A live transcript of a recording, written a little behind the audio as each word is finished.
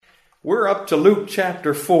We're up to Luke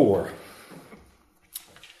chapter 4.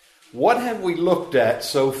 What have we looked at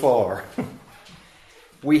so far?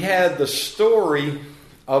 We had the story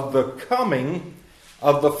of the coming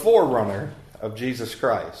of the forerunner of Jesus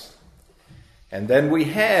Christ. And then we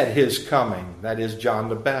had his coming, that is John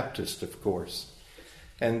the Baptist, of course.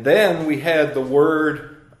 And then we had the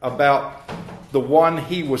word about the one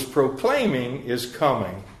he was proclaiming is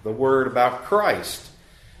coming, the word about Christ.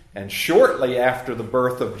 And shortly after the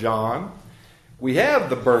birth of John, we have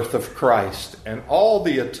the birth of Christ and all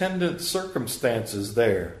the attendant circumstances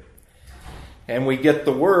there. And we get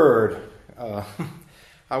the word.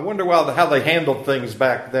 I wonder how they handled things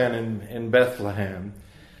back then in Bethlehem.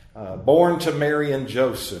 Born to Mary and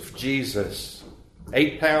Joseph, Jesus,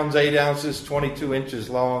 8 pounds, 8 ounces, 22 inches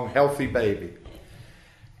long, healthy baby.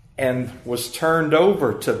 And was turned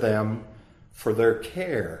over to them for their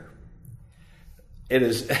care. It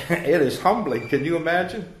is humbling. Can you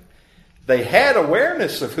imagine? They had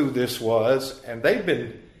awareness of who this was, and they've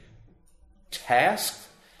been tasked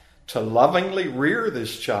to lovingly rear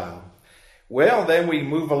this child. Well, then we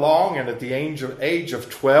move along, and at the age of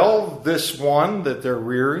 12, this one that they're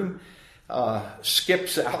rearing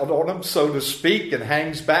skips out on them, so to speak, and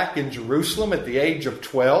hangs back in Jerusalem at the age of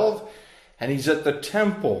 12. And he's at the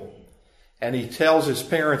temple, and he tells his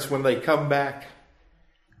parents when they come back,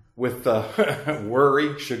 with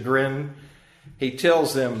worry, chagrin, he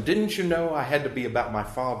tells them, "Didn't you know I had to be about my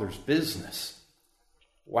Father's business?"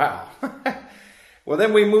 Wow. Well,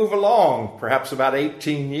 then we move along, perhaps about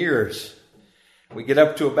 18 years. We get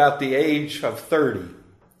up to about the age of 30.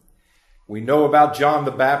 We know about John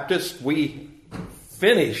the Baptist. We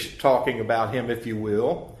finished talking about him, if you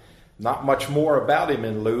will. Not much more about him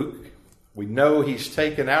in Luke. We know he's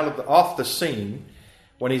taken off the scene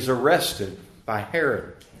when he's arrested by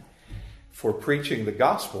Herod for preaching the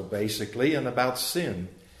gospel, basically, and about sin.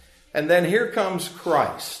 And then here comes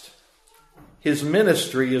Christ. His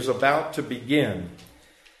ministry is about to begin.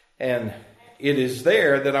 And it is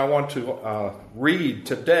there that I want to read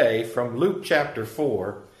today from Luke chapter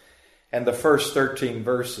 4 and the first 13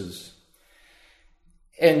 verses.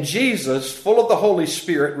 "And Jesus, full of the Holy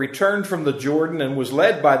Spirit, returned from the Jordan and was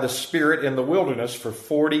led by the Spirit in the wilderness for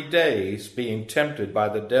 40 days, being tempted by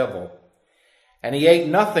the devil. And he ate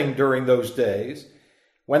nothing during those days.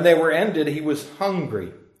 When they were ended, he was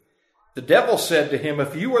hungry. The devil said to him,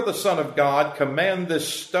 'If you are the Son of God, command this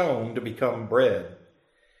stone to become bread.'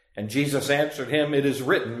 And Jesus answered him, 'It is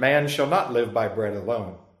written, man shall not live by bread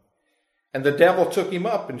alone.' And the devil took him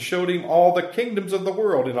up and showed him all the kingdoms of the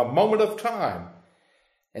world in a moment of time,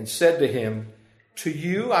 and said to him, 'To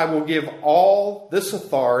you I will give all this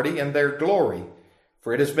authority and their glory,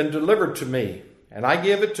 for it has been delivered to me, and I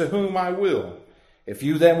give it to whom I will. If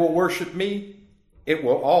you then will worship me, it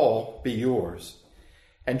will all be yours.'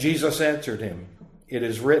 And Jesus answered him, 'It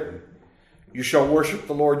is written, you shall worship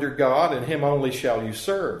the Lord your God, and him only shall you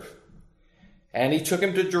serve.' And he took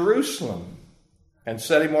him to Jerusalem and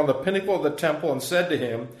set him on the pinnacle of the temple and said to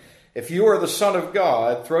him, 'If you are the Son of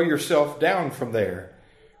God, throw yourself down from there.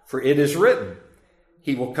 For it is written,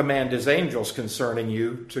 he will command his angels concerning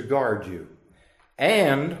you to guard you.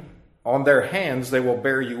 And on their hands they will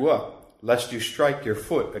bear you up, lest you strike your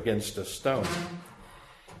foot against a stone.'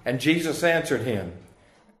 And Jesus answered him,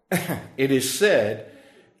 'It is said,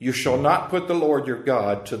 you shall not put the Lord your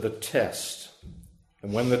God to the test.'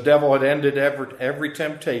 And when the devil had ended every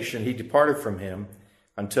temptation, he departed from him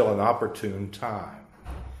until an opportune time."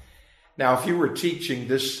 Now, if you were teaching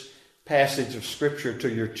this passage of Scripture to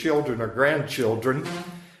your children or grandchildren,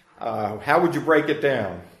 how would you break it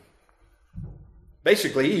down?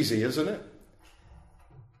 Basically easy, isn't it?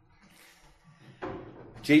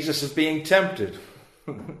 Jesus is being tempted.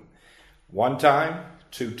 1 time,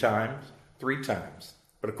 2 times, 3 times.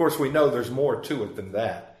 But of course we know there's more to it than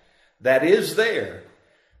that. That is there,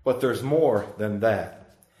 but there's more than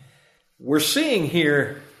that. We're seeing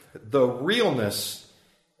here the realness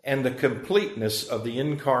and the completeness of the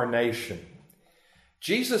incarnation.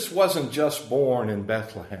 Jesus wasn't just born in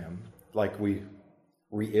Bethlehem, like we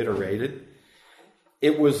reiterated.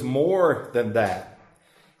 It was more than that.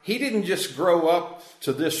 He didn't just grow up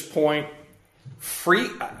to this point free,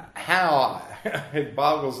 how it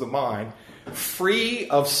boggles the mind, free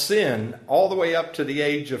of sin all the way up to the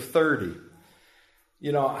age of 30.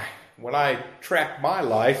 You know, when I track my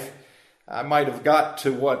life, I might have got to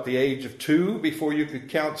the age of 2 before you could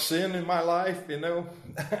count sin in my life, you know.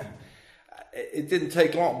 It didn't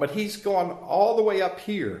take long, but he's gone all the way up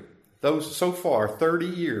here, those so far 30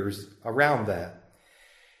 years around that.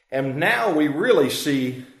 And now we really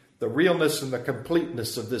see the realness and the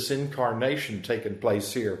completeness of this incarnation taking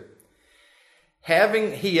place here.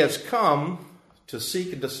 He has come to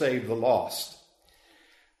seek and to save the lost.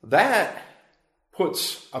 That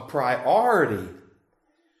puts a priority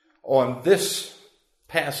on this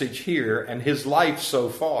passage here and his life so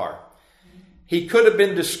far. He could have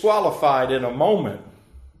been disqualified in a moment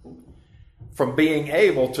from being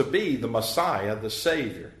able to be the Messiah, the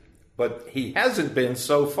Savior. But he hasn't been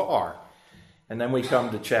so far. And then we come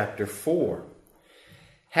to chapter 4.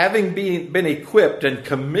 Having been equipped and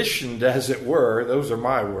commissioned, as it were, those are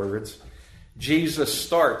my words, Jesus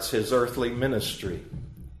starts his earthly ministry.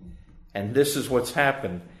 And this is what's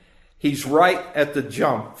happened. He's right at the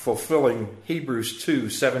jump, fulfilling Hebrews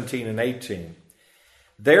 2:17 and 18.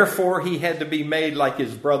 Therefore, he had to be made like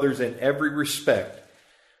his brothers in every respect,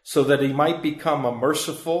 so that he might become a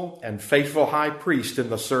merciful and faithful high priest in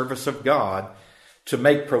the service of God to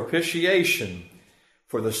make propitiation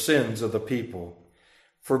for the sins of the people.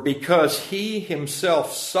 For because he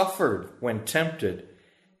himself suffered when tempted,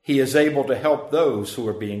 he is able to help those who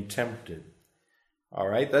are being tempted. All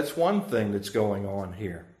right, that's one thing that's going on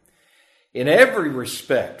here. In every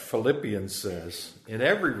respect, Philippians says, in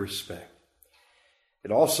every respect.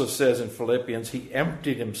 It also says in Philippians, he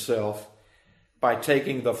emptied himself by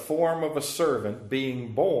taking the form of a servant,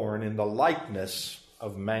 being born in the likeness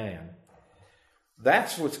of man.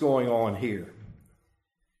 That's what's going on here.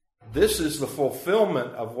 This is the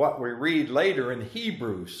fulfillment of what we read later in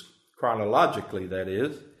Hebrews, chronologically that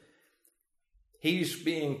is. He's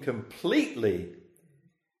being completely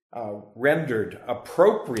rendered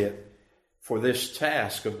appropriate for this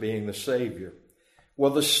task of being the Savior.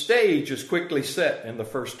 Well, the stage is quickly set in the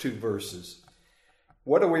first two verses.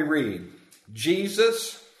 What do we read?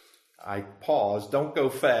 Jesus, I pause, don't go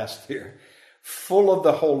fast here, full of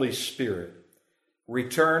the Holy Spirit,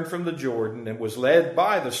 returned from the Jordan and was led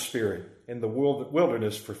by the Spirit in the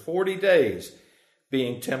wilderness for 40 days,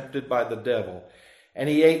 being tempted by the devil. And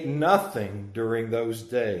he ate nothing during those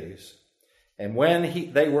days. And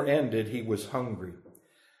when they were ended, he was hungry.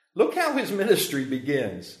 Look how his ministry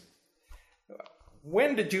begins.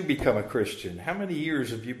 When did you become a Christian? How many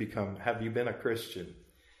years have you been a Christian?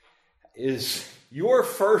 Is your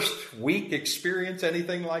first week experience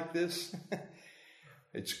anything like this?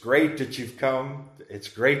 It's great that you've come. It's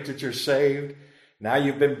great that you're saved. Now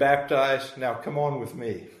you've been baptized. Now come on with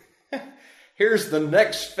me. Here's the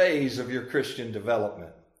next phase of your Christian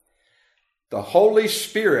development. The Holy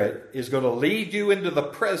Spirit is going to lead you into the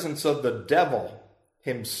presence of the devil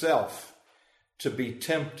himself to be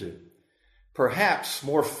tempted, perhaps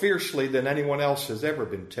more fiercely than anyone else has ever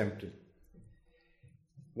been tempted.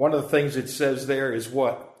 One of the things it says there is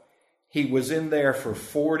what? He was in there for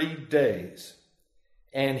 40 days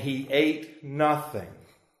and he ate nothing.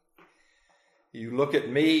 You look at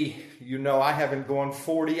me, you know I haven't gone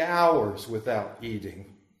 40 hours without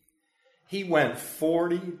eating. He went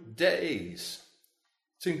 40 days.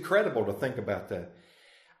 It's incredible to think about that.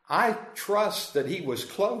 I trust that he was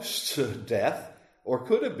close to death, or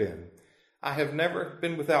could have been. I have never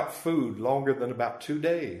been without food longer than about 2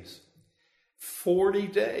 days. 40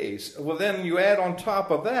 days. Well, then you add on top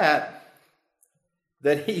of that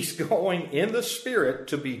he's going in the Spirit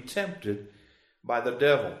to be tempted by the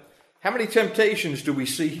devil. How many temptations do we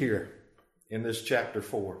see here in this chapter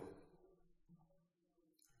 4?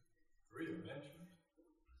 3 are mentioned.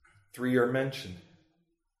 3 are mentioned.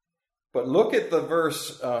 But look at the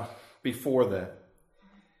verse before that.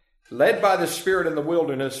 Led by the Spirit in the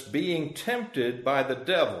wilderness, being tempted by the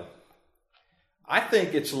devil. I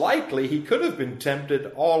think it's likely he could have been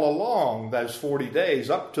tempted all along those 40 days,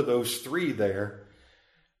 up to those 3 there,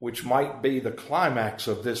 which might be the climax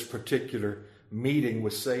of this particular meeting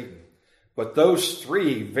with Satan. But those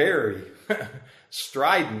 3 very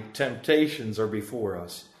strident temptations are before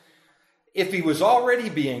us. If he was already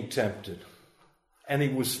being tempted and he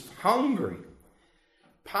was hungry,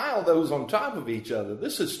 pile those on top of each other.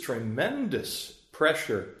 This is tremendous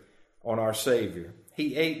pressure on our Savior.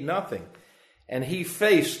 He ate nothing. And he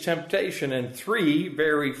faced temptation, and 3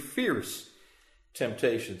 very fierce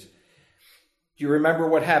temptations. Do you remember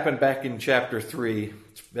what happened back in chapter 3?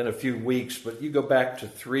 It's been a few weeks, but you go back to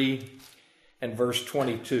 3 and verse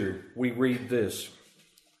 22. We read this.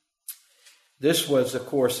 This was, of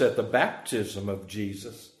course, at the baptism of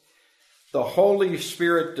Jesus. The Holy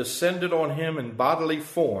Spirit descended on him in bodily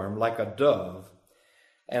form like a dove,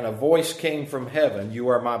 and a voice came from heaven, "You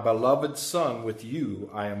are my beloved Son, with you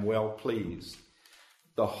I am well pleased."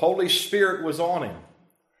 The Holy Spirit was on him.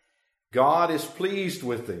 God is pleased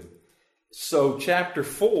with him. So chapter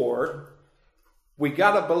 4, we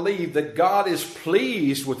got to believe that God is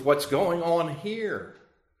pleased with what's going on here.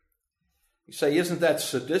 You say, isn't that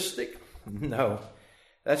sadistic? No.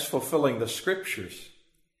 That's fulfilling the Scriptures.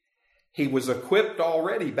 He was equipped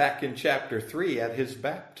already back in chapter 3 at his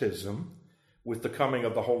baptism with the coming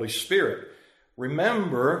of the Holy Spirit.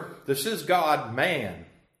 Remember, this is God-man.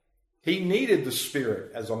 He needed the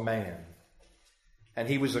Spirit as a man. And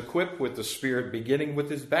he was equipped with the Spirit beginning with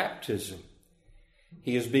his baptism.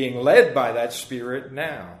 He is being led by that Spirit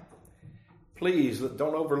now. Please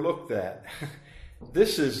don't overlook that.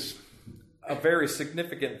 This is a very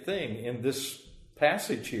significant thing in this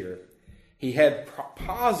passage here. He had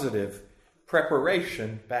positive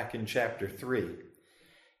preparation back in chapter 3.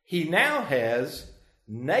 He now has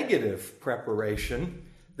negative preparation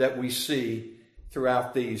that we see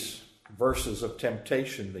throughout these verses of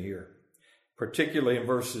temptation here, particularly in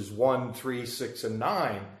verses 1, 3, 6, and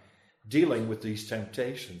 9, dealing with these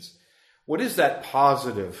temptations. What is that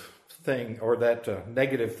positive thing or that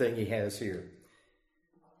negative thing he has here?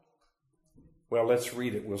 Well, let's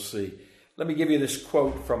read it. We'll see. Let me give you this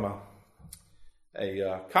quote from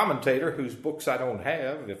a commentator whose books I don't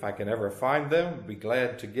have. If I can ever find them, I'd be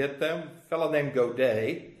glad to get them. A fellow named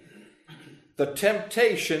Godet. The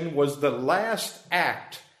temptation was the last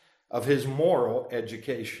act of his moral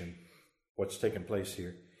education. What's taking place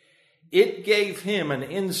here? It gave him an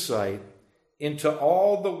insight into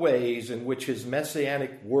all the ways in which his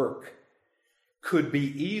messianic work could be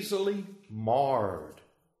easily marred.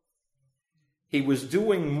 He was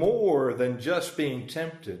doing more than just being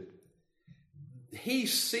tempted. He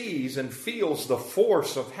sees and feels the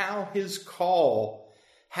force of how his call,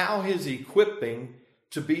 how his equipping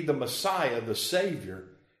to be the Messiah, the Savior,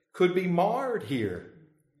 could be marred here.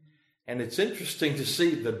 And it's interesting to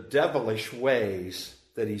see the devilish ways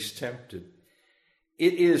that he's tempted.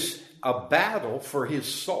 It is a battle for his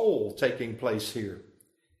soul taking place here.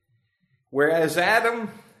 Whereas Adam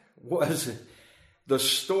was the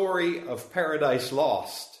story of paradise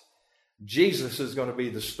lost, Jesus is going to be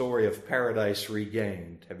the story of paradise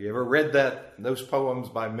regained. Have you ever read those poems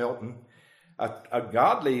by Milton? A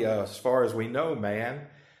godly, as far as we know, man,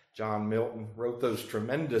 John Milton, wrote those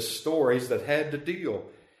tremendous stories that had to deal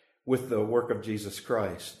with the work of Jesus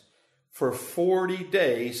Christ. For 40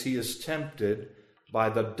 days he is tempted by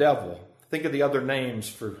the devil. Think of the other names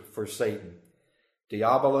for Satan.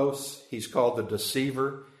 Diabolos, he's called the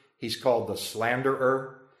deceiver. He's called the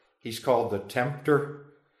slanderer. He's called the tempter.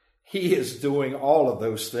 He is doing all of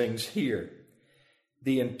those things here.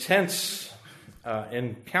 The intense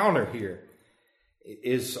encounter here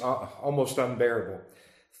is almost unbearable.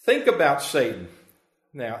 Think about Satan.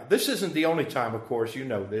 Now, this isn't the only time, of course, you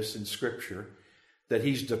know this in Scripture, that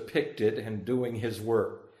he's depicted and doing his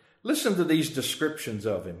work. Listen to these descriptions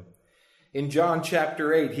of him. In John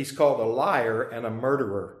chapter 8, he's called a liar and a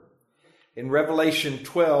murderer. In Revelation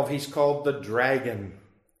 12, he's called the dragon.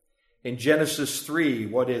 In Genesis 3,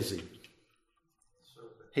 what is he?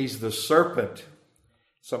 He's the serpent.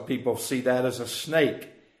 Some people see that as a snake.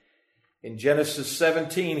 In Genesis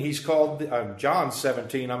 17, he's called, John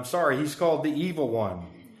 17, he's called the evil one.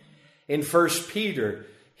 In 1 Peter,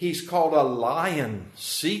 he's called a lion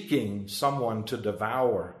seeking someone to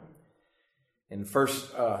devour. In 1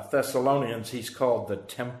 Thessalonians, he's called the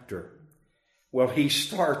tempter. Well, he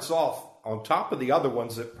starts off on top of the other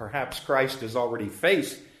ones that perhaps Christ has already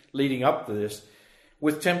faced leading up to this,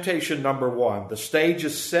 with temptation number 1. The stage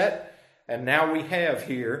is set, and now we have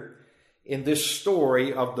here in this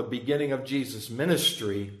story of the beginning of Jesus'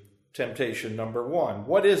 ministry, temptation number 1.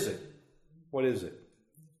 What is it? What is it?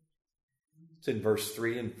 It's in verse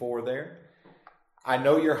 3 and 4 there. I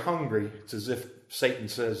know you're hungry. It's as if Satan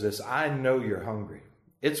says this. I know you're hungry.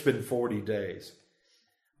 It's been 40 days.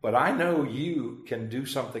 But I know you can do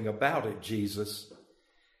something about it, Jesus.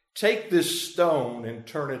 Take this stone and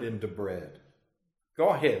turn it into bread. Go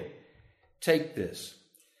ahead. Take this.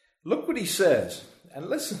 Look what he says. And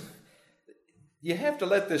listen, you have to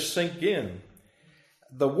let this sink in.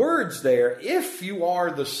 The words there, if you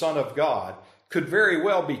are the Son of God, could very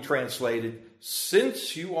well be translated,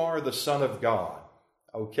 since you are the Son of God.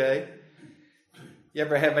 Okay? You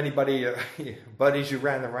ever have anybody, buddies you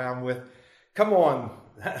ran around with? Come on.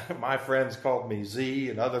 My friends called me Z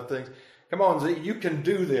and other things. Come on, Z, you can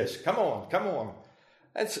do this. Come on, come on.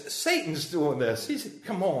 That's Satan's doing this. He said,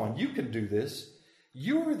 come on, you can do this.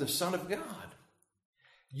 You're the Son of God.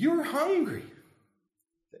 You're hungry.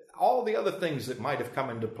 All the other things that might have come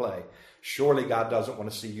into play. Surely God doesn't want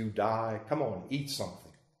to see you die. Come on, eat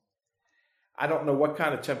something. I don't know what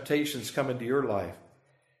kind of temptations come into your life,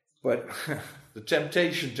 but the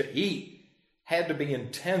temptation to eat had to be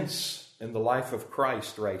intense in the life of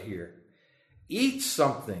Christ right here. Eat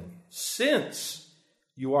something, since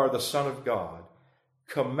you are the Son of God.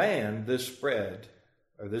 Command this bread,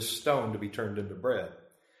 or this stone, to be turned into bread.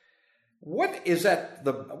 What is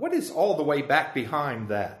all the way back behind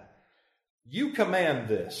that? You command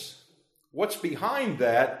this. What's behind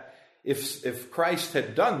that, if Christ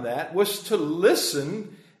had done that, was to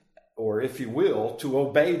listen, or if you will, to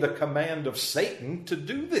obey the command of Satan to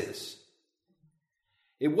do this.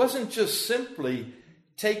 It wasn't just simply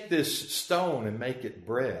take this stone and make it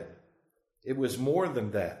bread. It was more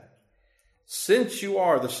than that. Since you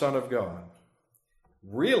are the Son of God,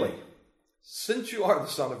 really, since you are the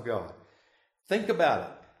Son of God, think about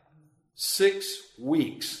it. 6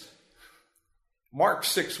 weeks. Mark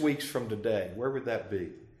 6 weeks from today. Where would that be?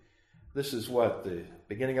 This is what, the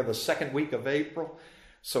beginning of the second week of April?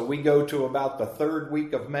 So we go to about the third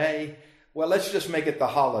week of May. Well, let's just make it the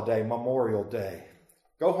holiday, Memorial Day.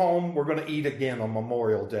 Go home. We're going to eat again on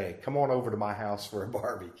Memorial Day. Come on over to my house for a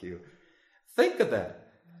barbecue. Think of that.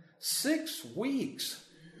 6 weeks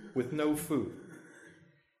with no food.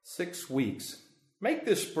 6 weeks. Make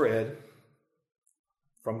this bread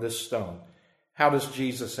from this stone. How does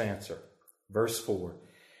Jesus answer? Verse 4.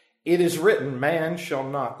 It is written, man shall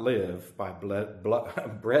not live by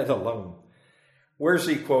bread alone. Where's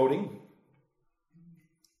he quoting?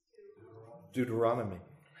 Deuteronomy.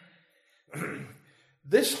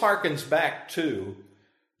 This harkens back to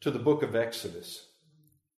the book of Exodus.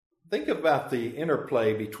 Think about the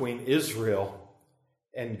interplay between Israel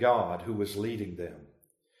and God who was leading them.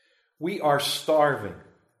 We are starving.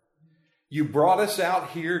 You brought us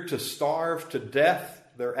out here to starve to death.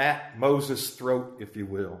 They're at Moses' throat, if you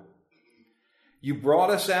will. You brought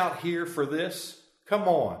us out here for this? Come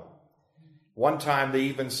on. One time they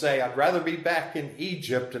even say, I'd rather be back in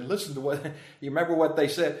Egypt. And listen to what, you remember what they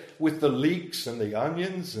said? With the leeks and the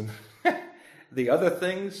onions and the other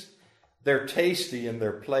things. They're tasty in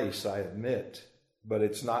their place, I admit. But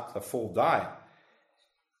it's not the full diet.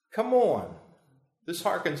 Come on. This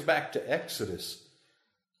harkens back to Exodus.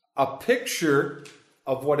 A picture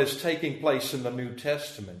of what is taking place in the New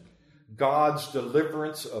Testament. God's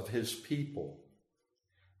deliverance of his people.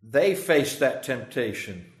 They faced that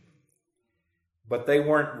temptation. But they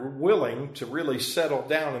weren't willing to really settle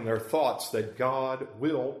down in their thoughts that God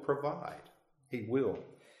will provide. He will.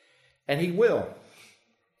 And he will.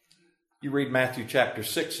 You read Matthew chapter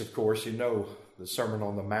 6, of course, you know the Sermon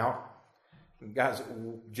on the Mount. Guys,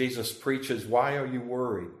 Jesus preaches, why are you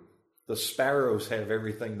worried? The sparrows have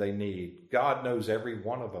everything they need. God knows every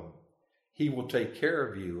one of them. He will take care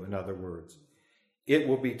of you, in other words. It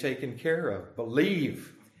will be taken care of.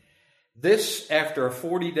 Believe. This after a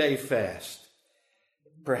 40-day fast.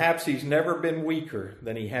 Perhaps he's never been weaker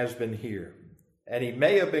than he has been here. And he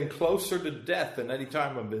may have been closer to death than any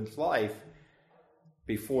time of his life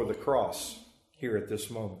before the cross here at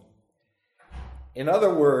this moment. In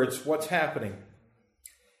other words, what's happening?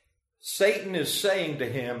 Satan is saying to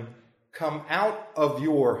him, come out of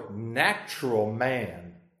your natural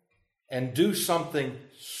man and do something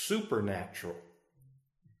supernatural.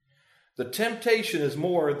 The temptation is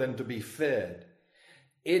more than to be fed.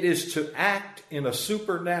 It is to act in a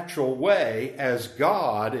supernatural way as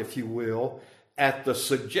God, if you will, at the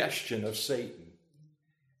suggestion of Satan.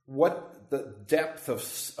 What the depth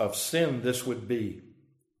of sin this would be.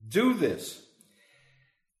 Do this.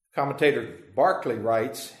 Commentator Barclay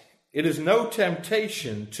writes, it is no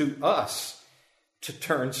temptation to us to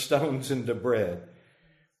turn stones into bread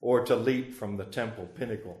or to leap from the temple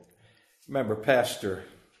pinnacle. Remember, Pastor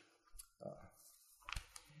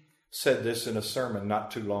said this in a sermon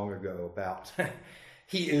not too long ago about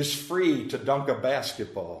he is free to dunk a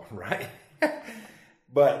basketball, right?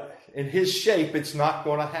 But in his shape, it's not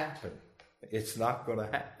going to happen. It's not going to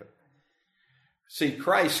happen. See,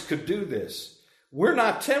 Christ could do this. We're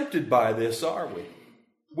not tempted by this, are we?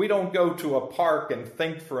 We don't go to a park and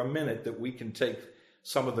think for a minute that we can take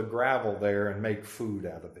some of the gravel there and make food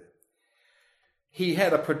out of it. He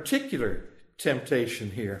had a particular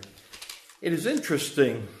temptation here. It is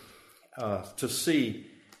interesting to see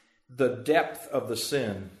the depth of the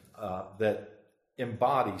sin that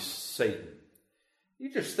embodies Satan.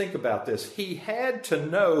 You just think about this. He had to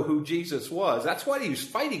know who Jesus was. That's why he was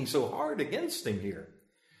fighting so hard against him here.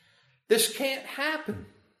 This can't happen.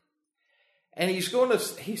 And he's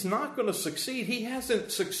not going to succeed. He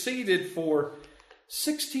hasn't succeeded for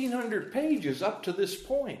 1,600 pages up to this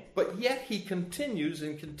point. But yet he continues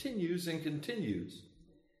and continues and continues.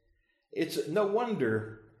 It's no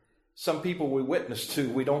wonder some people we witness to,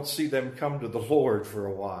 we don't see them come to the Lord for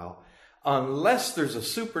a while. Unless there's a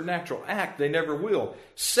supernatural act, they never will.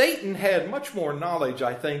 Satan had much more knowledge,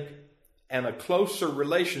 I think, and a closer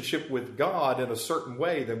relationship with God in a certain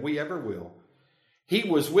way than we ever will. He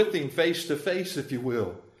was with him face to face, if you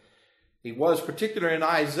will. He was, particularly in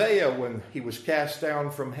Isaiah, when he was cast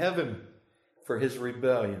down from heaven for his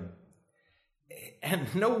rebellion.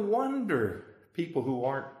 And no wonder people who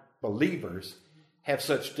aren't believers have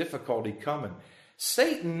such difficulty coming.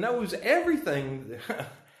 Satan knows everything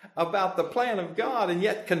about the plan of God and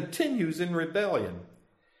yet continues in rebellion.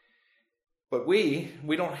 But we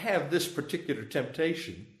don't have this particular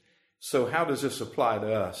temptation. So how does this apply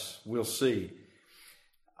to us? We'll see.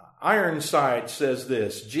 Ironside says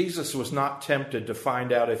this: Jesus was not tempted to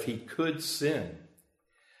find out if he could sin,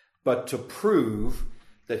 but to prove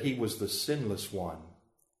that he was the sinless one.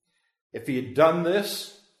 If he had done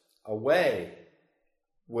this, away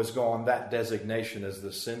was gone that designation as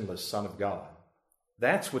the sinless Son of God.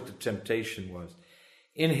 That's what the temptation was.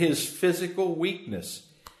 In his physical weakness,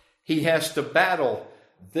 he has to battle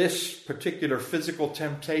this particular physical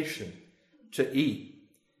temptation to eat.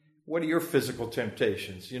 What are your physical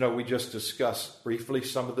temptations? We just discussed briefly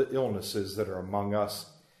some of the illnesses that are among us,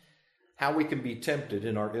 how we can be tempted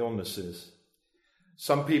in our illnesses.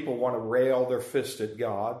 Some people want to rail their fist at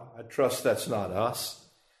God. I trust that's not us.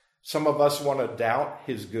 Some of us want to doubt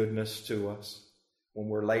his goodness to us when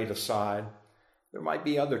we're laid aside. There might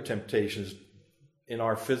be other temptations in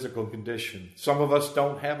our physical condition. Some of us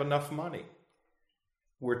don't have enough money.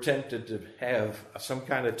 We're tempted to have some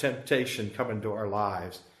kind of temptation come into our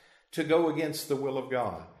lives to go against the will of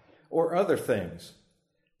God or other things.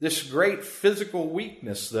 This great physical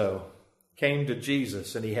weakness, though, came to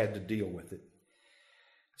Jesus and he had to deal with it.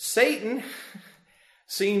 Satan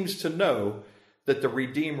seems to know that the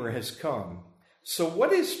Redeemer has come. So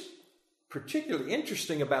what is particularly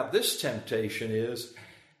interesting about this temptation is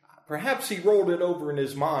perhaps he rolled it over in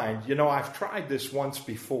his mind. I've tried this once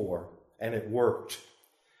before and it worked.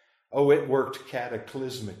 Oh, it worked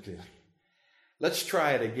cataclysmically. Let's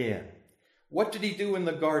try it again. What did he do in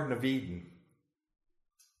the Garden of Eden?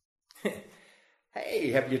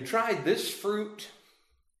 Hey, have you tried this fruit?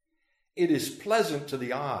 It is pleasant to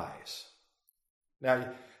the eyes. Now,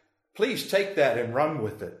 please take that and run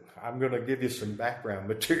with it. I'm going to give you some background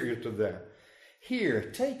material to that.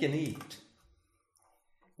 Here, take and eat.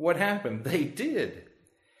 What happened? They did.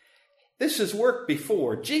 This has worked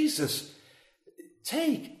before. Jesus,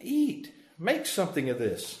 take, eat, make something of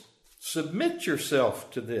this. Submit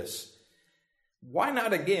yourself to this. Why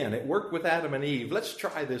not again? It worked with Adam and Eve. Let's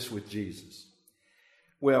try this with Jesus.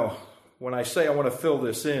 Well, when I say I want to fill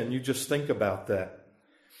this in, you just think about that.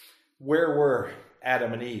 Where were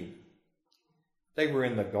Adam and Eve? They were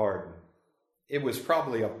in the garden. It was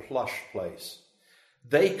probably a plush place.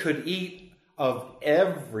 They could eat of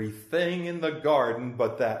everything in the garden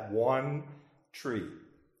but that one tree.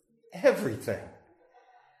 Everything.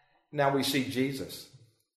 Now we see Jesus.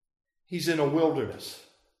 He's in a wilderness.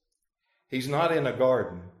 He's not in a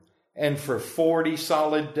garden. And for 40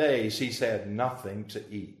 solid days, he's had nothing to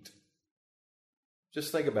eat.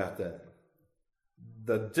 Just think about that.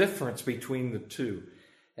 The difference between the two.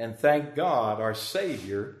 And thank God our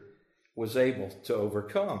Savior was able to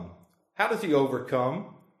overcome. How does he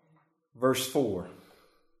overcome? Verse 4.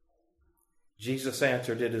 Jesus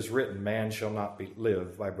answered, "It is written, man shall not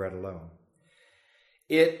live by bread alone."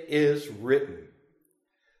 It is written.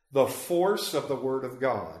 The force of the Word of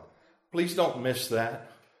God. Please don't miss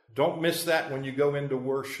that. Don't miss that when you go into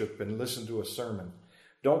worship and listen to a sermon.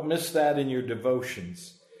 Don't miss that in your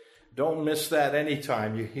devotions. Don't miss that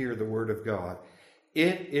anytime you hear the Word of God.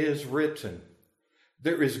 It is written.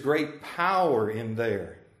 There is great power in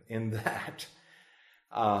that.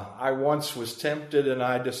 I once was tempted and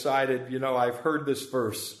I decided, I've heard this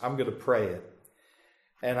verse. I'm going to pray it.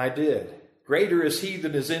 And I did. Greater is he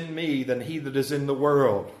that is in me than he that is in the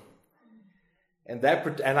world. And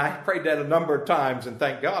I prayed that a number of times, and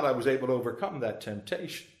thank God I was able to overcome that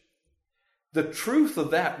temptation. The truth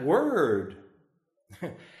of that word,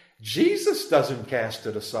 Jesus doesn't cast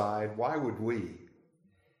it aside. Why would we?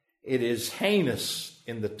 It is heinous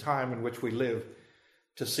in the time in which we live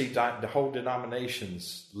to see the whole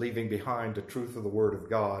denominations leaving behind the truth of the Word of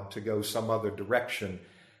God to go some other direction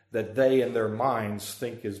that they in their minds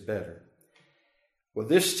think is better. Well,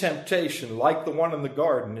 this temptation, like the one in the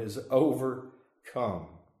garden, is overcome.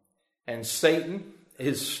 And Satan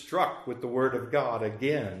is struck with the Word of God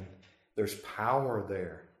again. There's power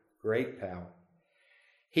there, great power.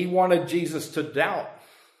 He wanted Jesus to doubt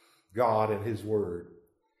God and His Word.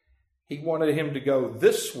 He wanted him to go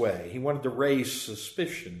this way. He wanted to raise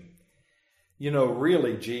suspicion.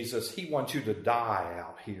 Really, Jesus, he wants you to die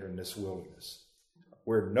out here in this wilderness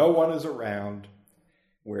where no one is around,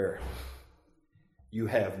 where you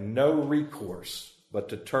have no recourse but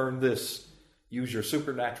to use your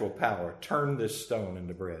supernatural power, turn this stone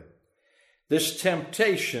into bread. This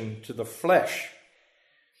temptation to the flesh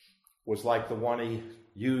was like the one he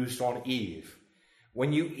used on Eve.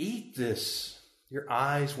 When you eat this, your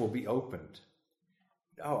eyes will be opened.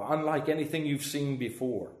 Oh, unlike anything you've seen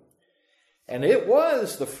before. And it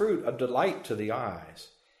was the fruit of delight to the eyes.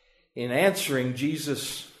 In answering,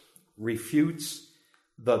 Jesus refutes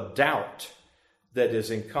the doubt that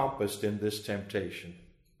is encompassed in this temptation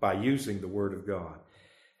by using the Word of God.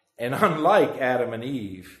 And unlike Adam and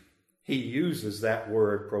Eve, he uses that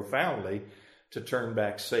word profoundly to turn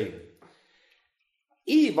back Satan.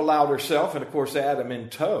 Eve allowed herself, and of course Adam in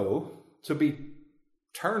tow, to be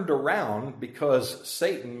turned around because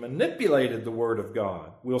Satan manipulated the Word of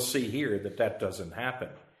God. We'll see here that doesn't happen.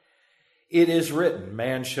 It is written,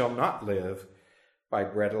 man shall not live by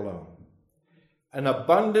bread alone. An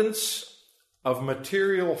abundance of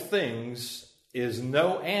material things is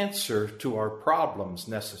no answer to our problems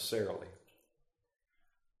necessarily.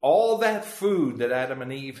 All that food that Adam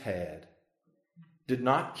and Eve had did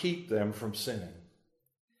not keep them from sinning.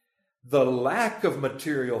 The lack of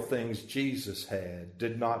material things Jesus had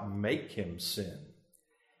did not make him sin.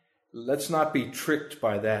 Let's not be tricked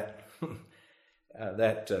by that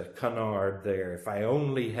canard there. If I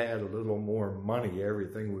only had a little more money,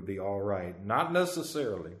 everything would be all right. Not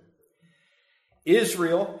necessarily.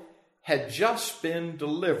 Israel had just been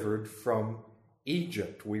delivered from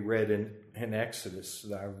Egypt, we read in Exodus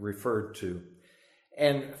that I referred to.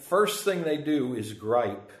 And first thing they do is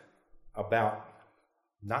gripe about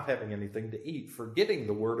not having anything to eat, forgetting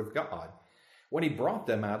the Word of God when he brought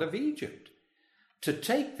them out of Egypt to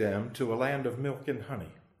take them to a land of milk and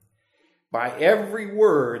honey by every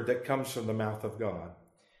word that comes from the mouth of God.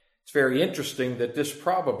 It's very interesting that this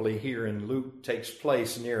probably here in Luke takes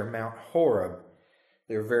place near Mount Horeb.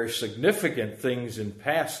 There are very significant things in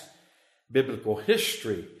past biblical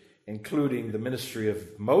history, including the ministry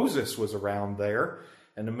of Moses was around there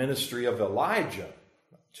and the ministry of Elijah.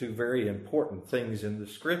 Two very important things in the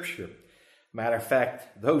scripture. Matter of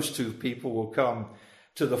fact, those two people will come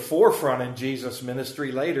to the forefront in Jesus'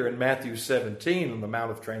 ministry later in Matthew 17 on the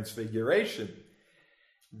Mount of Transfiguration.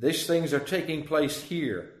 These things are taking place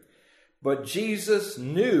here. But Jesus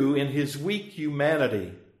knew in his weak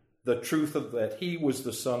humanity the truth of that he was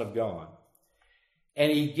the Son of God. And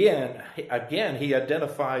again, he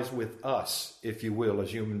identifies with us, if you will,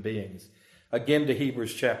 as human beings. Again to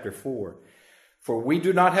Hebrews chapter 4. For we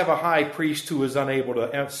do not have a high priest who is unable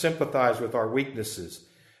to sympathize with our weaknesses,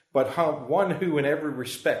 but one who in every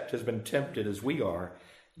respect has been tempted as we are,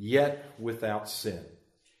 yet without sin.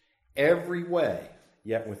 Every way,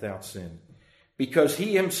 yet without sin. Because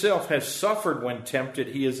he himself has suffered when tempted,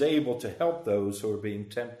 he is able to help those who are being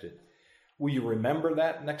tempted. Will you remember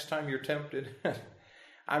that next time you're tempted?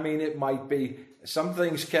 I mean, it might be, some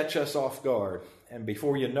things catch us off guard, and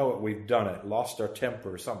before you know it, we've done it, lost our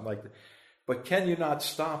temper or something like that. But can you not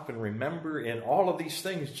stop and remember in all of these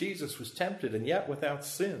things, Jesus was tempted and yet without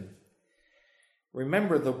sin?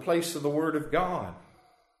 Remember the place of the Word of God.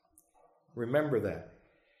 Remember that.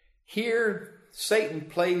 Here, Satan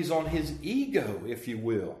plays on his ego, if you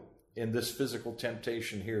will, in this physical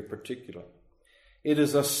temptation here in particular. It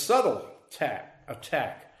is a subtle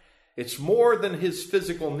attack. It's more than his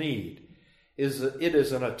physical need. It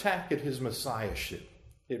is an attack at his messiahship.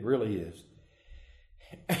 It really is.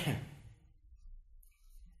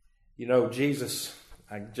 You know, Jesus,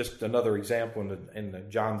 just another example in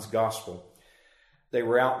John's Gospel. They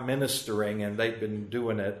were out ministering and they'd been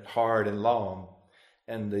doing it hard and long.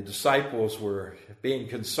 And the disciples were being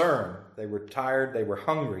concerned. They were tired, they were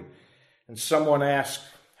hungry. And someone asked,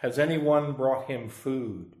 has anyone brought him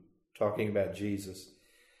food? Talking about Jesus.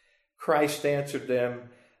 Christ answered them,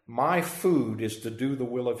 my food is to do the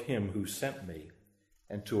will of him who sent me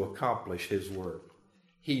and to accomplish his work.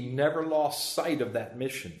 He never lost sight of that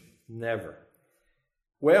mission. Never.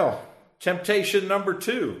 Well, temptation number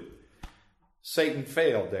 2. Satan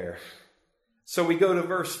failed there. So we go to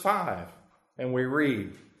verse 5 and we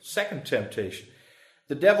read, second temptation.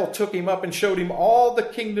 The devil took him up and showed him all the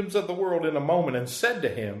kingdoms of the world in a moment and said to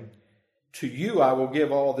him, to you I will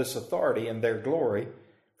give all this authority and their glory,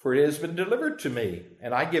 for it has been delivered to me,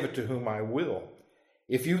 and I give it to whom I will.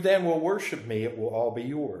 If you then will worship me, it will all be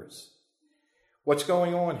yours. What's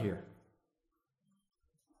going on here?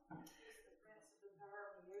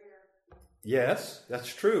 Yes,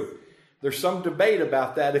 that's true. There's some debate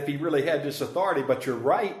about that if he really had this authority, but you're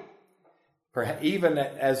right. Even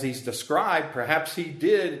as he's described, perhaps he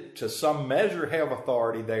did to some measure have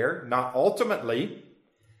authority there, not ultimately.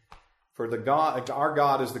 For our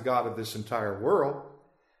God is the God of this entire world.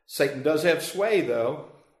 Satan does have sway, though.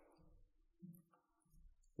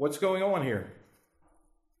 What's going on here?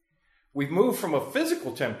 We've moved from a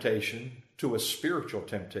physical temptation to a spiritual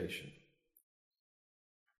temptation.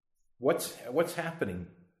 What's happening?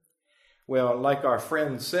 Well, like our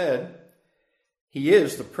friend said, he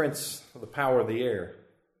is the prince of the power of the air.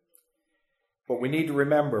 But we need to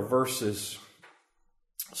remember verses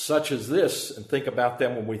such as this and think about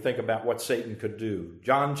them when we think about what Satan could do.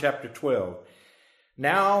 John chapter 12.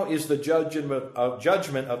 Now is the judgment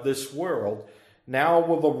of this world. Now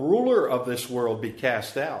will the ruler of this world be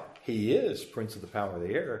cast out. He is prince of the power of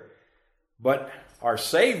the air. But our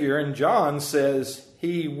Savior in John says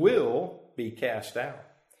he will be cast out.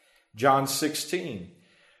 John 16.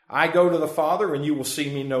 I go to the Father and you will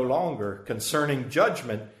see me no longer, concerning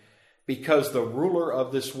judgment, because the ruler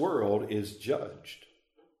of this world is judged.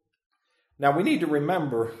 Now we need to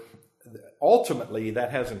remember, ultimately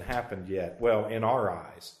that hasn't happened yet, well, in our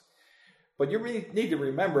eyes. But you need to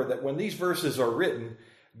remember that when these verses are written,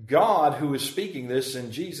 God, who is speaking this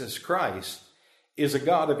in Jesus Christ, is a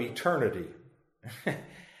God of eternity.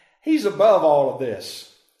 He's above all of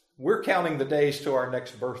this. We're counting the days to our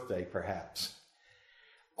next birthday, perhaps.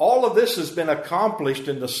 All of this has been accomplished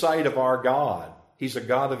in the sight of our God. He's a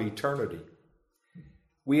God of eternity.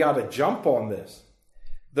 We ought to jump on this.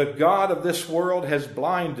 The God of this world has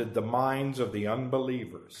blinded the minds of the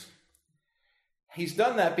unbelievers. He's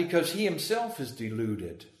done that because he himself is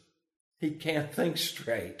deluded. He can't think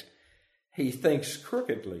straight. He thinks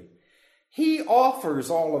crookedly. He offers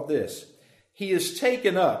all of this. He is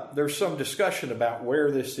taken up. There's some discussion about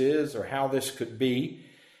where this is or how this could be.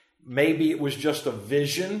 Maybe it was just a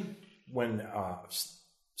vision when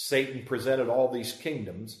Satan presented all these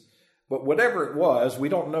kingdoms. But whatever it was, we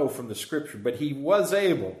don't know from the scripture. But he was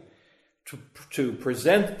able to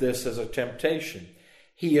present this as a temptation.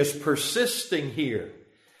 He is persisting here.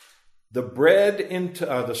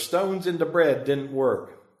 The stones into bread didn't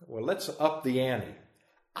work. Well, let's up the ante.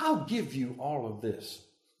 I'll give you all of this.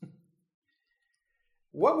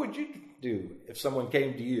 What would you do if someone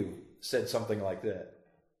came to you, said something like that?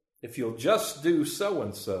 If you'll just do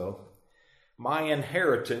so-and-so, my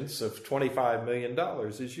inheritance of $25 million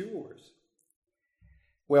is yours.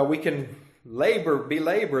 Well, we can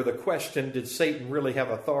belabor the question, did Satan really have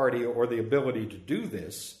authority or the ability to do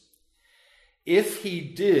this? If he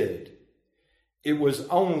did, it was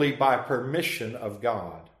only by permission of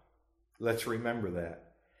God. Let's remember that.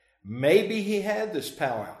 Maybe he had this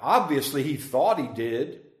power. Obviously, he thought he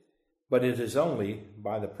did, but it is only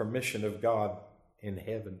by the permission of God in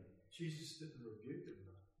heaven. Jesus didn't rebuke him.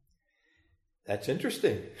 That's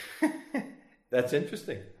interesting. That's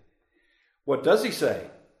interesting. What does he say?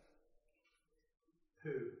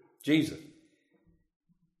 Who? Jesus.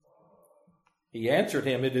 He answered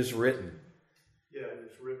him, it is written. Yeah,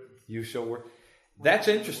 it's written. You shall work. That's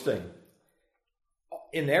interesting.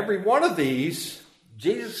 In every one of these,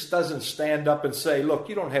 Jesus doesn't stand up and say, look,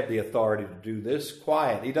 you don't have the authority to do this.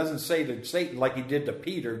 Quiet. He doesn't say to Satan like he did to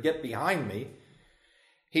Peter, get behind me.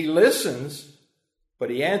 He listens, but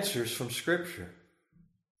he answers from Scripture.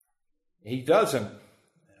 He doesn't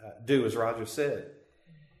do as Roger said.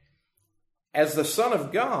 As the Son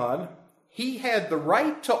of God, he had the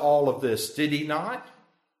right to all of this, did he not?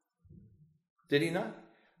 Did he not?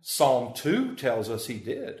 Psalm 2 tells us he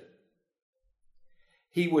did.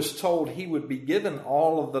 He was told he would be given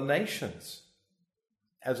all of the nations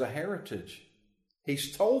as a heritage.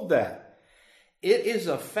 He's told that. It is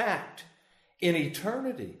a fact in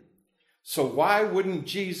eternity. So why wouldn't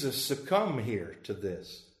Jesus succumb here to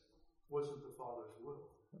this? Wasn't the Father's will.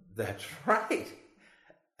 That's right.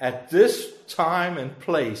 At this time and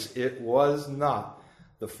place, it was not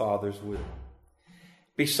the Father's will.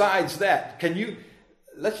 Besides that,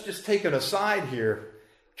 let's just take an aside here.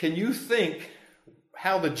 Can you think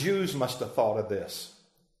how the Jews must have thought of this?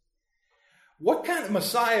 What kind of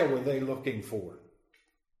Messiah were they looking for?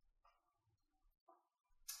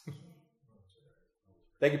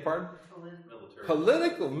 Beg your pardon?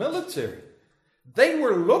 Military. They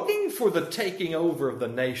were looking for the taking over of the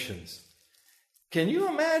nations. Can you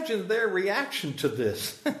imagine their reaction to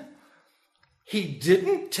this? He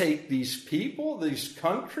didn't take these people, these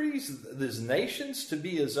countries, these nations to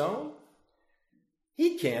be his own.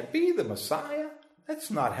 He can't be the Messiah.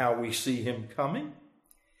 That's not how we see him coming.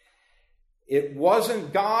 It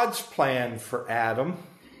wasn't God's plan for Adam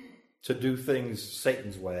to do things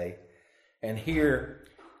Satan's way. And here,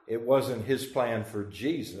 it wasn't his plan for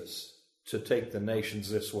Jesus to take the nations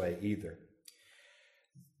this way either.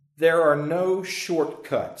 There are no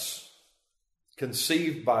shortcuts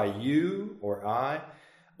conceived by you or I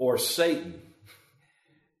or Satan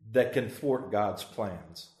that can thwart God's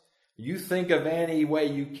plans. You think of any way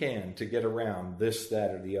you can to get around this,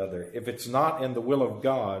 that, or the other. If it's not in the will of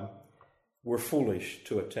God, we're foolish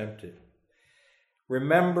to attempt it.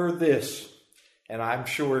 Remember this. And I'm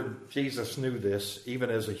sure Jesus knew this, even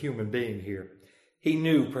as a human being here. He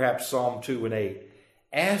knew perhaps Psalm 2 and 8.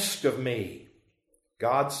 Ask of me,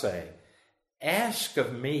 God saying, ask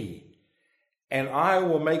of me, and I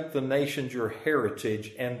will make the nations your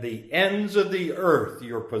heritage and the ends of the earth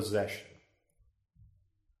your possession.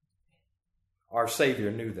 Our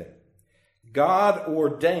Savior knew that. God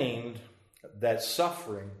ordained that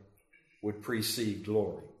suffering would precede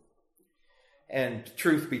glory. And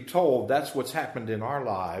truth be told, that's what's happened in our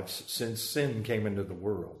lives since sin came into the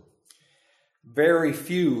world. Very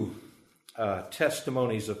few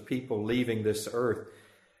testimonies of people leaving this earth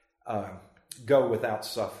go without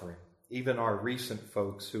suffering. Even our recent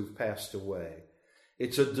folks who've passed away.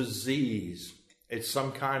 It's a disease. It's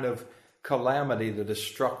some kind of calamity that has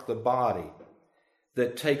struck the body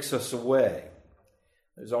that takes us away.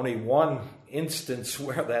 There's only one instance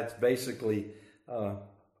where that's basically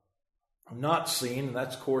not seen, and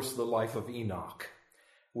that's, of course, the life of Enoch,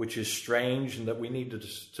 which is strange and that we need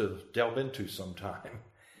to delve into sometime.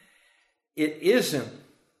 It isn't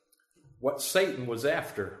what Satan was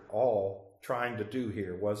after all trying to do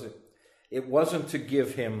here, was it? It wasn't to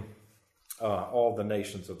give him all the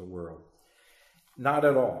nations of the world. Not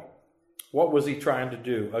at all. What was he trying to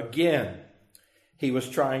do? Again, he was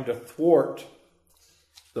trying to thwart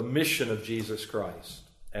the mission of Jesus Christ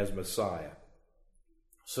as Messiah.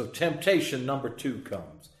 So temptation number 2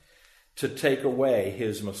 comes to take away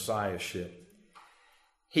his messiahship.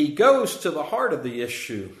 He goes to the heart of the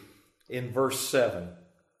issue in verse 7.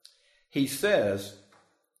 He says,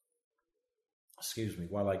 excuse me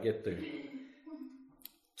while I get there.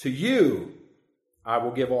 To you I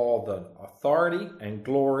will give all the authority and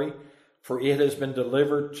glory, for it has been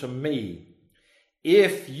delivered to me.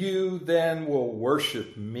 If you then will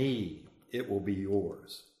worship me, it will be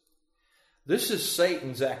yours. This is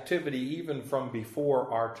Satan's activity even from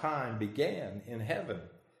before our time began in heaven.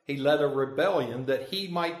 He led a rebellion that he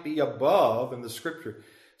might be above, and the scripture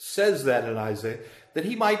says that in Isaiah, that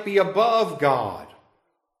he might be above God.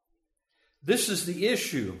 This is the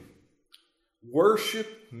issue.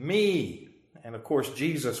 Worship me. And of course,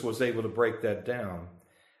 Jesus was able to break that down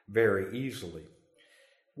very easily.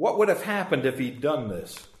 What would have happened if he'd done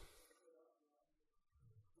this?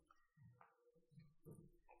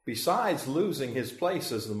 Besides losing his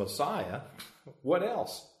place as the Messiah, what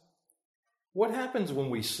else? What happens when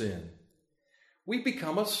we sin? We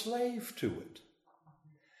become a slave to it.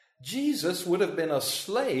 Jesus would have been a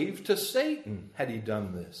slave to Satan had he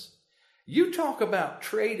done this. You talk about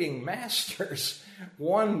trading masters,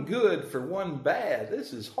 one good for one bad.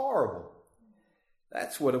 This is horrible.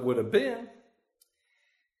 That's what it would have been.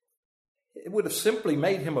 It would have simply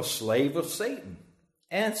made him a slave of Satan.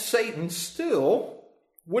 And Satan still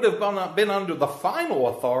would have been under the final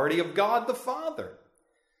authority of God the Father.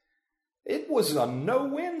 It was a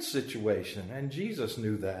no-win situation, and Jesus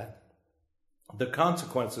knew that. The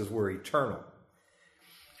consequences were eternal.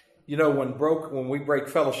 You know, when we break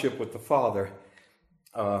fellowship with the Father,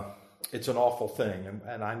 it's an awful thing.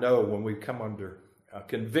 And I know when we come under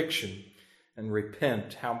conviction and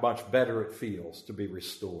repent, how much better it feels to be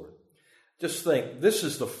restored. Just think, this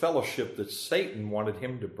is the fellowship that Satan wanted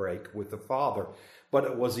him to break with the Father, but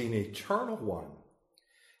it was an eternal one.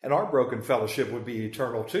 And our broken fellowship would be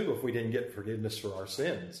eternal too if we didn't get forgiveness for our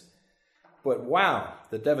sins. But wow,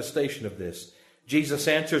 the devastation of this. Jesus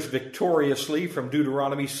answers victoriously from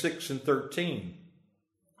Deuteronomy 6 and 13.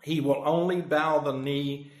 He will only bow the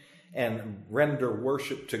knee and render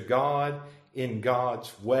worship to God in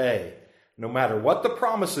God's way, no matter what the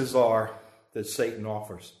promises are that Satan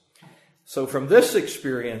offers. So from this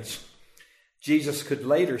experience, Jesus could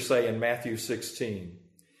later say in Matthew 16,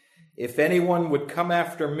 if anyone would come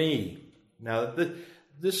after me. Now,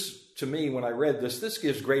 this to me, when I read this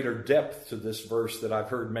gives greater depth to this verse that I've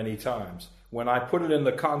heard many times. When I put it in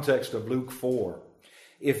the context of Luke 4,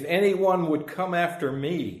 if anyone would come after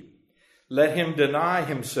me, let him deny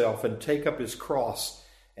himself and take up his cross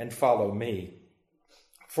and follow me.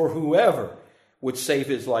 For whoever would save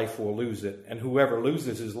his life will lose it, and whoever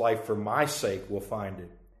loses his life for my sake will find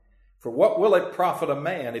it. For what will it profit a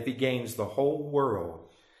man if he gains the whole world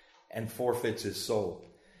and forfeits his soul?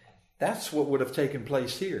 That's what would have taken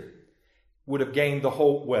place here. Would have gained the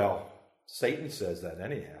whole, well, Satan says that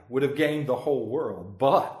anyhow, would have gained the whole world,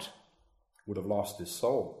 but would have lost his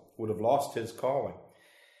soul, would have lost his calling.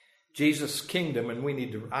 Jesus' kingdom, and we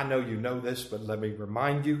need to, I know you know this, but let me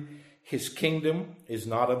remind you, his kingdom is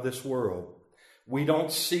not of this world. We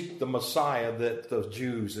don't seek the Messiah that the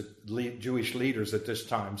Jewish leaders at this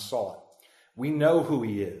time sought. We know who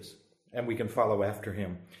he is, and we can follow after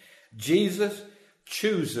him. Jesus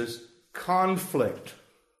chooses conflict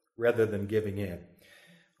rather than giving in.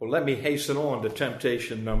 Well, let me hasten on to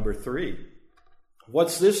temptation number 3.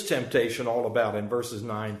 What's this temptation all about in verses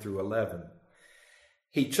 9 through 11?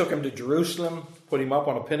 He took him to Jerusalem, put him up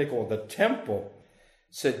on a pinnacle of the temple,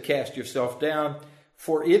 said, "Cast yourself down,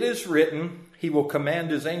 for it is written, he will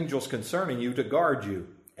command his angels concerning you to guard you,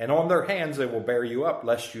 and on their hands they will bear you up,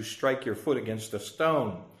 lest you strike your foot against a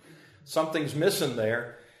stone." Something's missing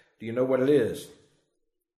there. Do you know what it is?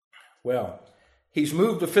 Well, he's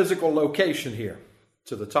moved a physical location here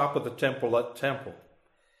to the top of the temple.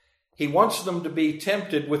 He wants them to be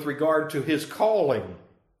tempted with regard to his calling.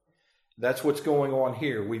 That's what's going on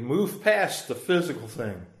here. We move past the physical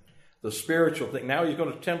thing, the spiritual thing. Now he's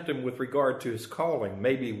going to tempt him with regard to his calling.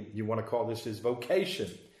 Maybe you want to call this his vocation.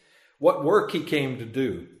 What work he came to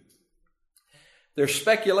do. There's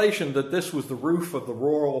speculation that this was the roof of the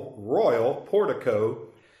royal portico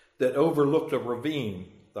that overlooked a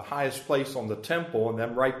ravine, the highest place on the temple, and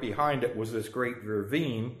then right behind it was this great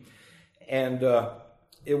ravine. And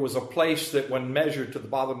it was a place that, when measured to the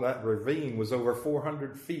bottom of that ravine, was over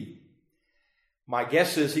 400 feet. My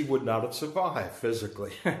guess is he would not have survived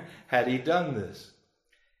physically had he done this.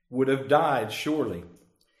 Would have died, surely.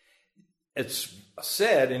 It's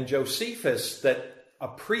said in Josephus that a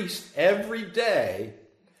priest every day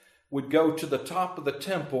would go to the top of the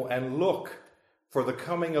temple and look for the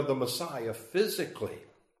coming of the Messiah physically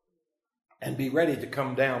and be ready to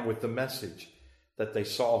come down with the message that they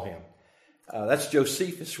saw him. That's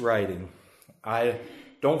Josephus writing. I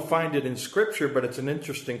don't find it in Scripture, but it's an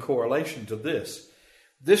interesting correlation to this.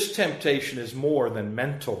 This temptation is more than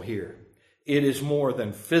mental here. It is more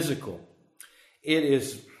than physical. It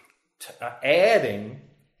is adding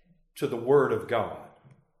to the Word of God.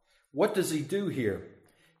 What does he do here?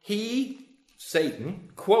 He,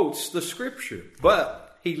 Satan, quotes the Scripture,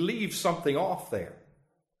 but he leaves something off there.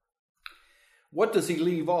 What does he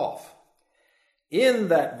leave off? In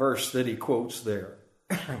that verse that he quotes there,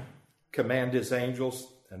 command his angels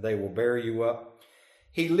and they will bear you up,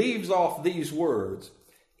 he leaves off these words,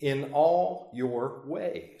 in all your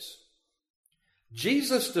ways.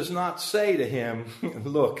 Jesus does not say to him,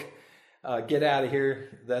 look, get out of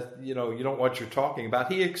here, that you don't know what you're talking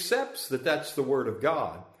about. He accepts that that's the word of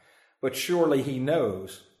God, but surely he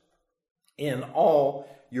knows, in all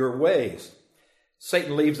your ways.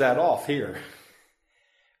 Satan leaves that off here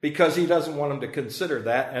because he doesn't want him to consider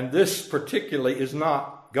that, and this particularly is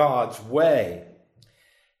not God's way.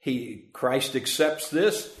 Christ accepts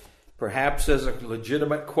this, perhaps as a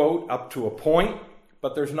legitimate quote up to a point,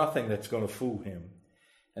 but there's nothing that's going to fool him.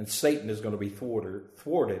 And Satan is going to be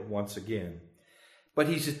thwarted once again. But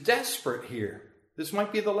he's desperate here. This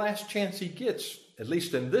might be the last chance he gets, at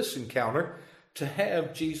least in this encounter, to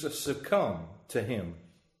have Jesus succumb to him.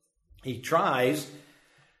 He tries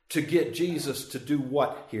to get Jesus to do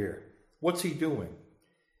what here? What's he doing?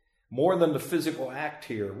 More than the physical act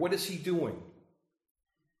here. What is he doing?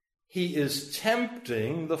 He is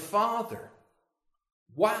tempting the Father.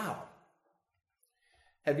 Wow.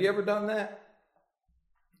 Have you ever done that?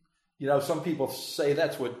 Some people say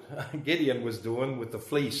that's what Gideon was doing with the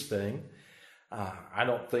fleece thing. I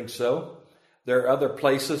don't think so. There are other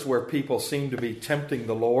places where people seem to be tempting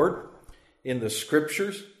the Lord in the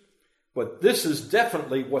Scriptures, but this is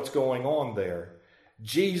definitely what's going on there.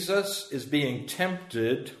 Jesus is being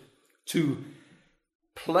tempted to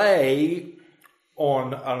play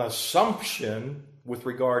on an assumption with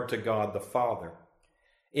regard to God the Father.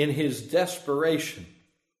 In his desperation,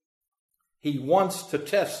 he wants to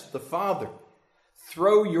test the Father.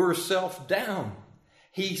 Throw yourself down.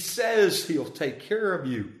 He says he'll take care of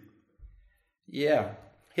you. Yeah,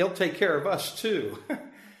 he'll take care of us too.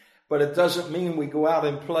 But it doesn't mean we go out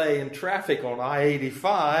and play in traffic on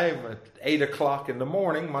I-85 at 8 o'clock in the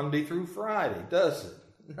morning, Monday through Friday, does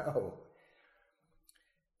it? No.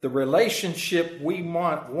 The relationship we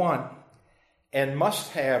want and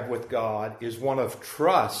must have with God is one of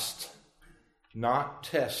trust, not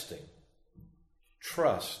testing.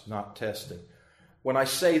 Trust, not testing. When I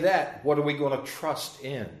say that, what are we going to trust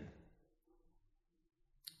in?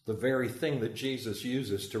 The very thing that Jesus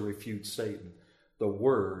uses to refute Satan, the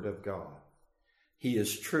Word of God. He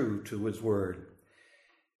is true to His Word.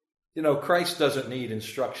 Christ doesn't need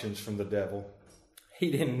instructions from the devil.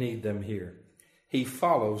 He didn't need them here. He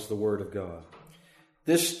follows the Word of God.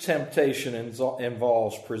 This temptation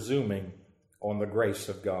involves presuming on the grace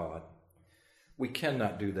of God. We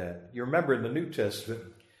cannot do that. You remember in the New Testament,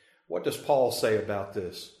 what does Paul say about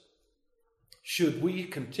this? Should we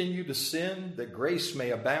continue to sin that grace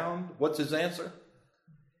may abound? What's his answer?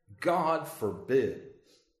 God forbid.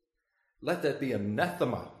 Let that be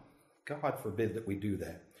anathema. God forbid that we do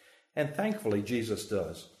that. And thankfully, Jesus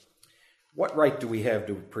does. What right do we have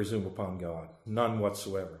to presume upon God? None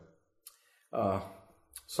whatsoever.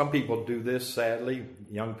 Some people do this, sadly.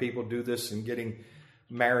 Young people do this in getting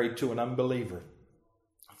married to an unbeliever,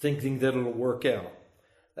 thinking that it'll work out.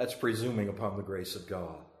 That's presuming upon the grace of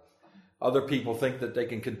God. Other people think that they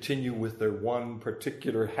can continue with their one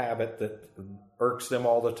particular habit that irks them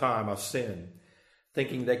all the time, a sin,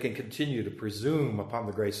 thinking they can continue to presume upon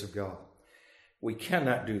the grace of God. We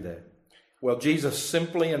cannot do that. Well, Jesus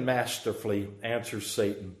simply and masterfully answers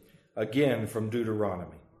Satan, again from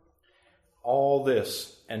Deuteronomy. All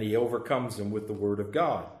this, and he overcomes him with the word of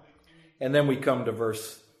God. And then we come to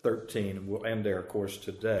verse 13, and we'll end there, of course,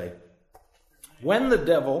 today. When the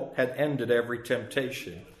devil had ended every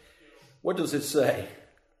temptation, what does it say?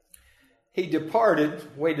 He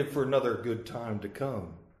departed, waited for another good time to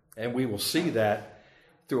come. And we will see that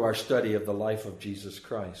through our study of the life of Jesus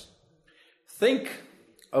Christ. Think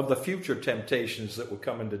of the future temptations that will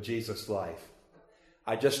come into Jesus' life.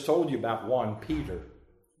 I just told you about one, Peter.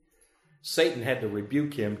 Satan had to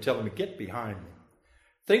rebuke him, tell him to get behind me.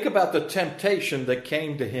 Think about the temptation that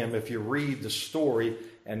came to him if you read the story,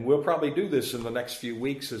 and we'll probably do this in the next few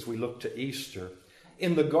weeks as we look to Easter.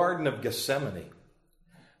 In the Garden of Gethsemane,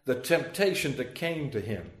 the temptation that came to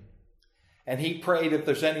him. And he prayed if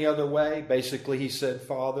there's any other way. Basically, he said,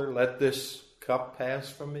 Father, let this cup pass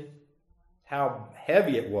from me. How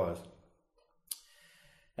heavy it was.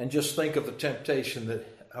 And just think of the temptation that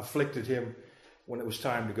afflicted him when it was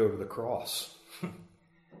time to go to the cross.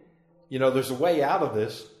 You know, there's a way out of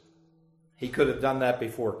this. He could have done that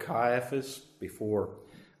before Caiaphas, before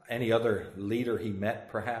any other leader he met,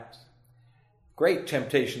 perhaps. Great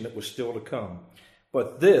temptation that was still to come.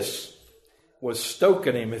 But this was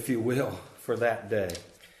stoking him, if you will, for that day.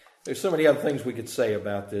 There's so many other things we could say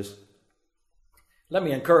about this. Let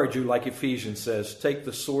me encourage you, like Ephesians says, take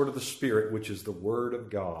the sword of the Spirit, which is the Word of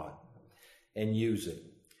God, and use it.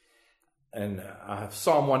 And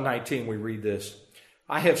Psalm 119, we read this.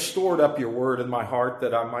 I have stored up your word in my heart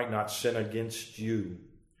that I might not sin against you.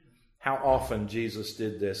 How often Jesus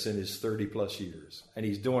did this in his 30 plus years. And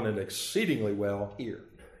he's doing it exceedingly well here.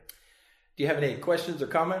 Do you have any questions or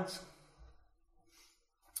comments?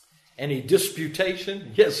 Any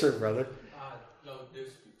disputation? Yes, sir, brother. No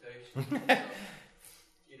disputation.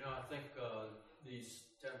 I think these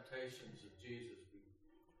temptations of Jesus,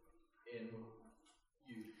 and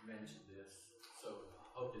you mentioned this, so I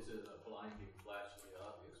hope this isn't a blinding, flashingly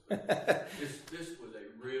obvious, but this was a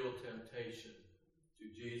real temptation to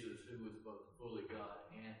Jesus, who was both fully God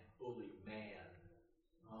and fully man.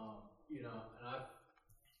 And I've,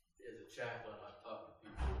 as a chaplain, I've talked to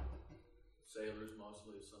people, sailors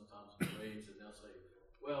mostly, sometimes Marines, and they'll say,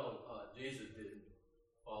 well, Jesus didn't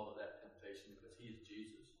follow that temptation because he's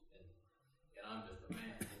Jesus, and I'm just a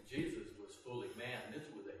man. And Jesus was fully man. This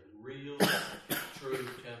was a real, true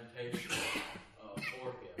temptation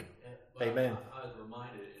for him. But Amen. I was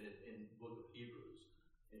reminded in the book of Hebrews,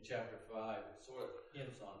 in chapter 5, it sort of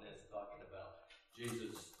hints on this, talking about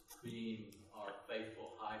Jesus being our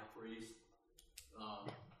faithful high priest.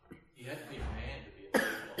 He had to be a man to be a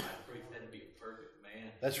faithful high priest. He had to be a perfect man.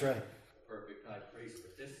 That's right. Perfect high priest.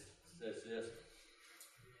 But this says this.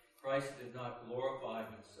 Christ did not glorify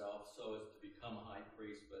himself so as to become a high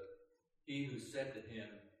priest, but he who said to him,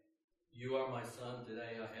 you are my son,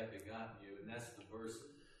 today I have begotten you. And that's the verse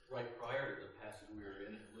right prior to the passage we were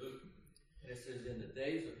in Luke. And it says, in the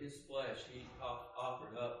days of his flesh he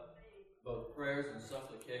offered up both prayers and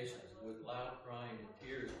supplications with loud crying and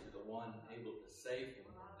tears to the one able to save him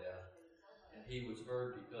from death. And he was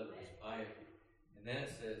heard because of his piety. And then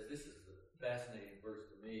it says, this is the fascinating verse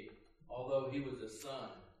to me, although he was a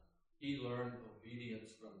son, he learned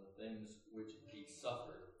obedience from the things which he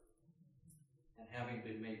suffered. And having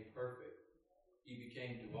been made perfect, he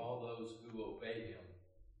became to all those who obey him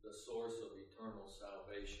the source of eternal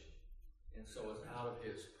salvation. And so it's out of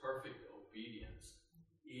his perfect obedience,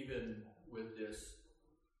 even with this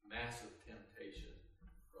massive temptation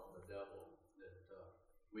from the devil, that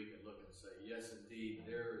we can look and say, yes, indeed,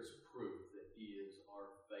 there is proof that he is our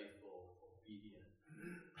faithful, obedient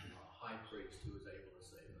high priest who is able to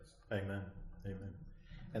save us. Amen. Amen.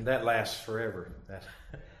 And that lasts forever, that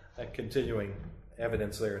continuing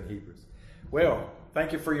evidence there in Hebrews. Well,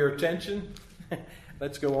 thank you for your attention.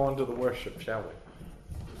 Let's go on to the worship, shall we?